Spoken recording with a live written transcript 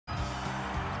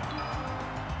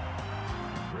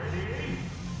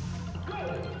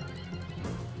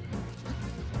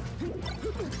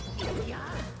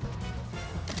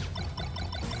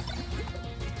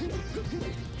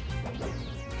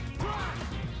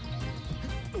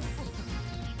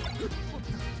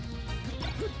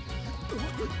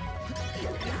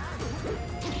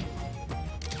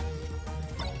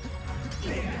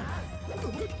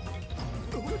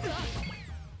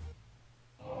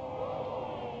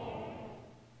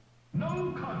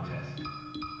No contest.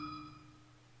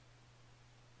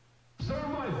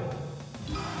 Survival.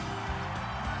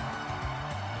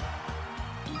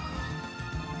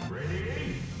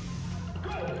 Ready?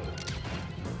 Go!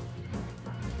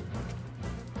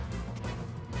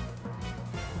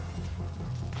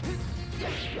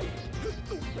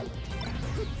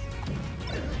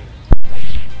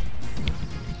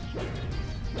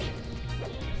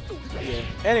 Yeah.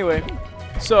 Anyway,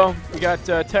 so we got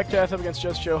TechDeath up against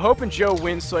JustJoe. Hoping Joe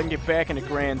wins so I can get back into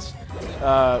Grands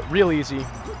real easy.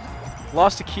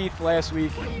 Lost to Keith last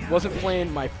week. Wasn't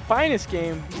playing my finest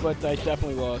game, but I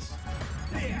definitely lost.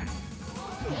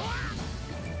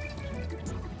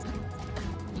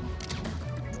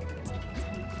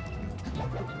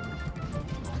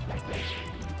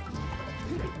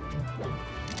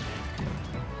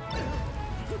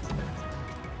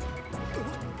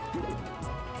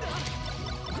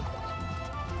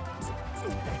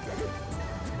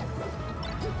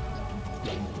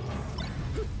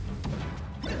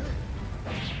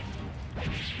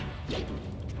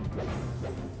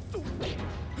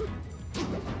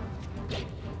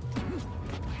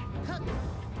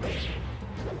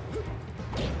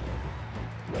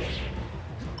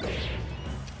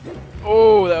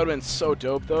 Oh, that would have been so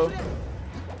dope, though.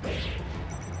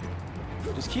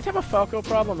 Does Keith have a Falco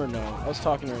problem or no? I was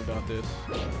talking to him about this.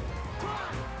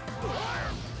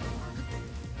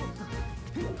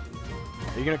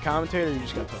 Are you going to commentate or are you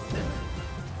just going to talk?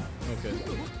 Okay.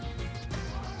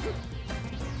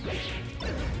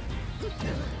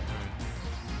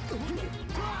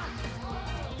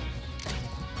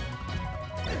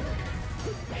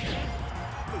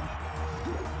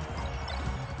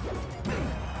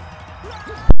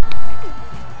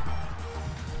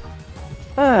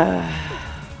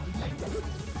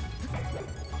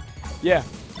 Yeah,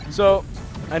 so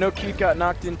I know Keith got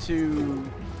knocked into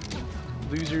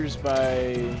losers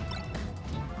by.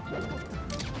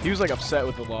 He was like upset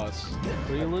with the loss.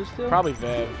 Who did you lose to? Probably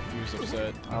Vav. He was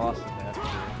upset. I lost to Vav.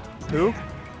 Who?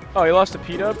 Oh, he lost to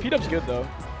P-Dub. P-Dub's good though.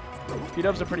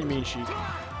 P-Dub's a pretty mean sheik.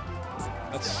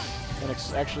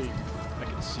 That's actually I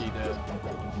can see that.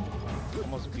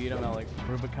 Almost beat him at like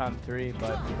Rubicon 3,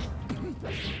 but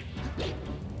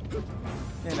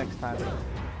yeah, next time.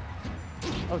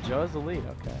 Oh, Joe has the lead.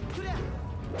 Okay.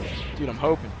 Dude, I'm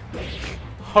hoping.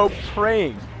 Hope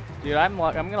praying. Dude, I'm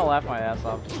gonna laugh my ass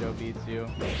off if Joe beats you.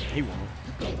 He won't.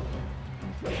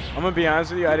 I'm gonna be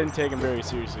honest with you. I didn't take him very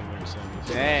seriously when we were saying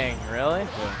this. Dang, really?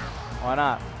 Yeah. Why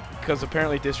not? Because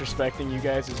apparently disrespecting you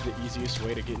guys is the easiest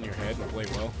way to get in your head and play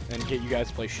well, and get you guys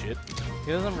to play shit.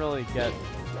 He doesn't really get.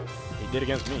 He did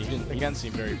against me. He didn't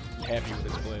seem very happy with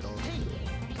his play at all.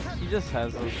 He just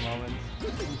has those moments.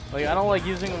 Like, I don't like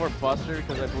using the word buster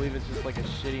because I believe it's just like a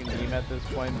shitty meme at this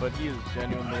point, but he is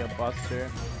genuinely a buster.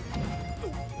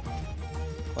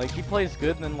 Like, he plays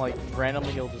good and then like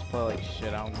randomly he'll just play like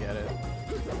shit. I don't get it.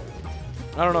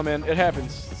 I don't know, man. It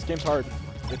happens. This game's hard.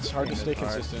 It's hard to stay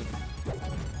consistent.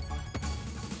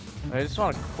 I just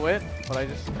want to quit, but I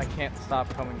can't stop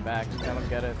coming back. I don't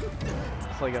get it.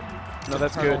 It's like a No,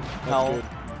 that's good. That's good.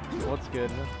 What's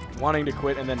good? Wanting to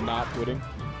quit and then not quitting.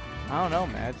 I don't know,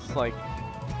 man. It's just like,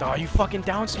 oh, you fucking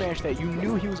down smashed that. You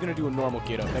knew he was gonna do a normal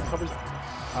get up. That covers.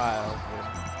 that was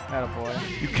good.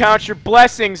 Attaboy. You count your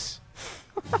blessings.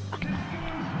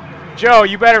 Joe,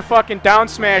 you better fucking down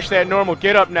smash that normal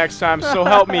get up next time. So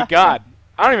help me God.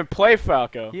 I don't even play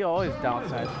Falco. He always down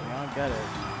smashes me. I don't get it.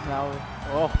 Now,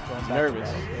 oh, He's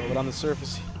nervous, but on the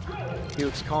surface, he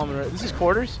looks calm and this is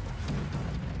quarters?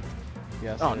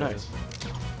 Yes. Oh, nice.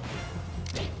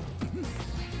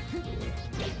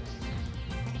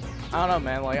 I don't know,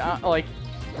 man. Like,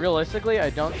 realistically,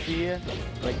 I don't see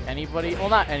like anybody. Well,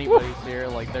 not anybody's here.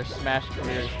 Like their Smash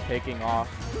careers taking off.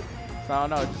 So I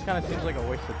don't know. It just kind of seems like a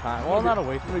waste of time. Well, not a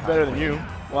waste of time. I'm better than you.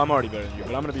 Well, I'm already better than you,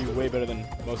 but I'm gonna be way better than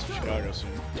most of Chicago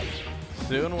soon.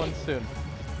 Soon? When soon?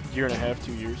 Year and a half,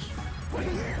 2 years.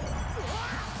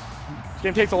 This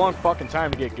game takes a long fucking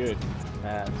time to get good.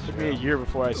 Yeah, It took me a year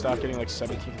before I stopped getting like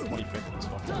 17th and 25th in this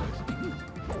fucking place.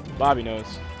 Bobby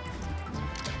knows.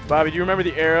 Bobby, do you remember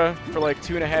the era for like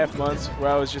 2.5 months where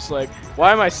I was just like,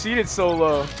 why am I seated so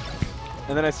low?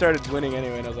 And then I started winning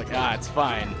anyway, and I was like, ah, it's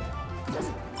fine.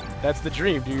 That's the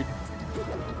dream, dude.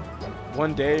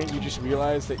 One day, you just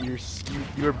realize that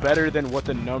you're better than what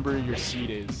the number your seed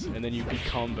is, and then you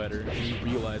become better, and you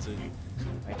realize it.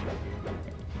 I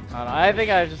don't know. I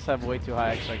think I just have way too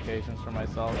high expectations for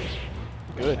myself.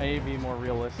 Good. I need to be more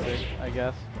realistic, I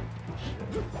guess.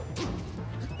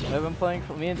 I've been playing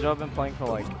me and Joe have been playing for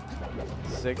like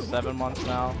 6-7 months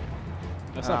now.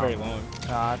 That's not very long.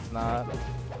 Nah, it's not.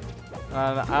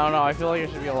 I don't know. I feel like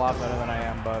I should be a lot better than I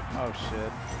am, but oh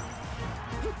shit.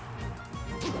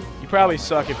 You probably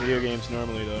suck at video games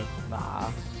normally, though.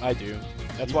 Nah. I do.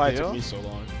 That's You why it do? took me so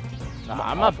long. Nah,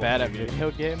 I'm not awful bad at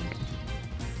video games.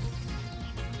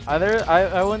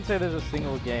 I wouldn't say there's a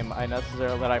single game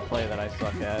that I play that I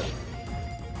suck at.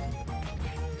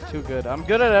 Too good. I'm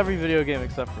good at every video game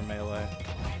except for Melee.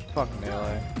 Fuck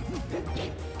Melee.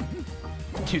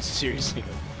 Dude, seriously,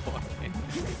 no fuck.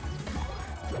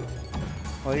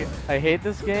 Like, I hate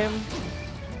this game.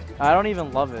 I don't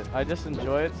even love it. I just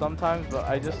enjoy it sometimes, but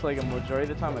I just, like, a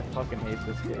majority of the time, I fucking hate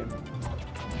this game.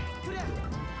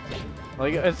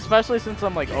 Like, especially since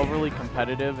I'm, like, overly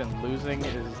competitive and losing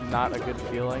is not a good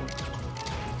feeling.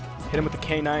 Hit him with the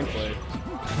K9 play.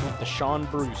 The Sean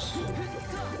Bruce.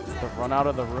 The run out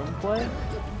of the room play?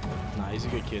 Nah, he's a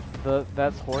good kid.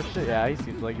 That's horseshit? Yeah, he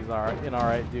seems like he's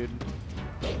alright dude.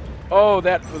 Oh,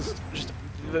 that was just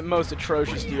the most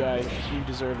atrocious DI. You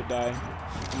deserve to die.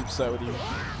 I'm upset with you.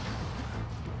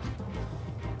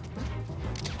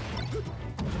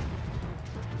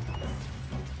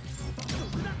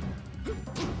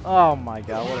 Oh my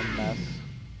god, what a mess.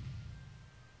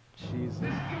 Jesus.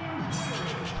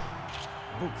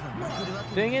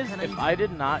 Thing is, if I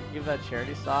did not give that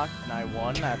charity stock and I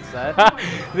won that set,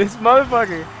 This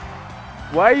motherfucker.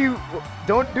 Why you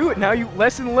don't do it now? You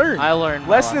lesson learned. I learned.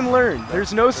 Lesson learned.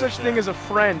 There's no for such sure. thing as a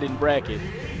friend in bracket.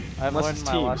 I've unless learned it's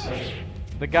my teams. lesson.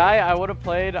 The guy I would have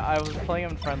played, I was playing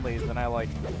him in friendlies, and I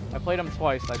played him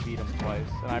twice, I beat him twice,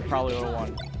 and I probably would have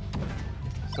won.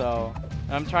 So,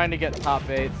 I'm trying to get top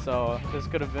 8, so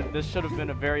this should have been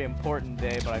a very important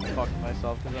day, but I fucked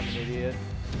myself because I'm an idiot.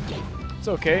 It's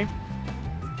okay.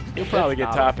 You'll probably get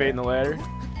not top okay. 8 in the ladder.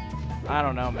 I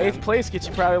don't know, man. 8th place gets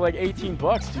you probably like 18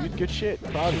 bucks, dude. Good shit.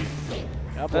 Proud of you.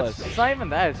 God bless. It's not even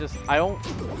that. It's just I want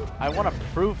to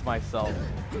prove myself.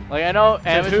 Like I know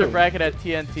amateur who? bracket at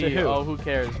TNT. To who? Oh, who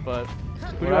cares? But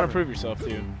Who do you want to prove yourself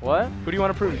to? What? Who do you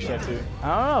want to prove yourself to?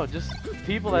 I don't know. Just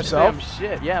people that Yourself? say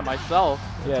I'm shit. Yeah, myself.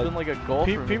 Yeah. It's been like a goal for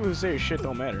me. People who say your shit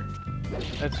don't matter.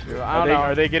 That's true. I don't know.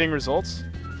 Are they getting results?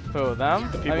 Who, them?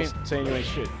 People I mean, saying you ain't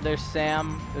shit. there's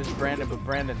Sam. There's Brandon, but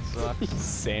Brandon sucks.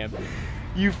 Sam.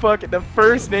 You fucking, the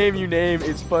first name you name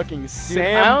is fucking Dude,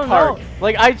 Sam I don't Park. know.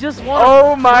 Like I just want.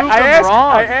 Oh my! prove I them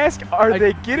wrong. ask, are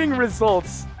they getting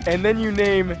results? And then you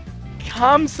name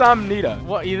Kamsamnita.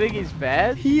 What? You think he's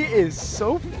bad? He is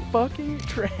so fucking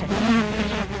trash.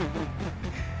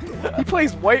 He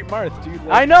plays White Marth, dude.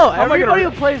 Like, I know. how am I Everybody gonna-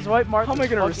 who plays White Marth how am I is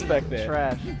gonna fucking respect that?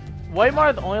 Trash. White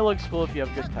Marth only looks cool if you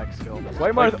have good tech skill.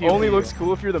 White Like Marth Pew only Pew. looks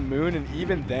cool if you're the moon, and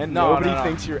even then, No, nobody no.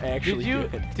 thinks you're actually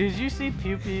good. Did you see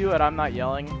Pew Pew at I'm Not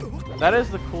Yelling? That is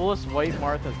the coolest White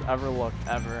Marth has ever looked,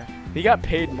 ever. He got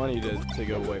paid money to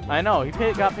go White Marth. I know, he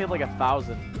got paid like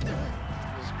 1,000.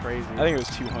 It's crazy. I think it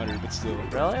was 200, but still.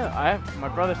 Really? My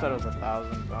brother said it was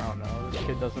 1,000, but I don't know. This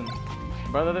kid doesn't.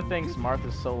 My brother thinks Marth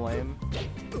is so lame.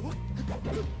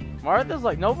 Marth is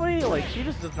like, nobody, like, she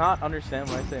just does not understand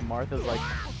when I say Marth is like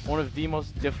one of the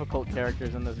most difficult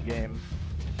characters in this game.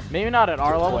 Maybe not at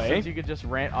our level, play? since you could just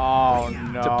rant. Oh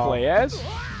no. To play as?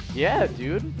 Yeah,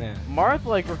 dude. Yeah. Marth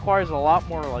like requires a lot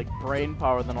more like brain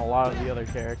power than a lot of the other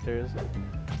characters.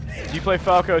 Do you play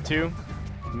Falco too?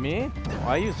 Me? Well,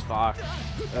 I use Fox.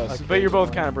 Oh, Okay, but you're both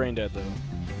so- kind of brain dead though.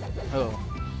 Oh.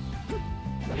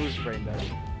 Who's brain dead?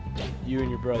 You and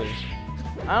your brothers.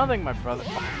 I don't think my brother.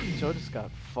 Oh, Joe just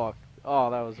got fucked. Oh,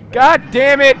 that was. Embarrassing. God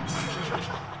damn it!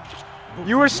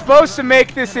 You were supposed to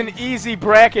make this an easy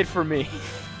bracket for me.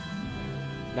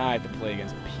 Now I have to play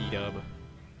against P-Dub.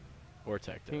 Or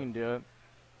TechDeath. You can do it.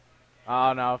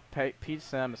 Oh no, Peach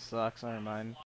Sam sucks. Never mind.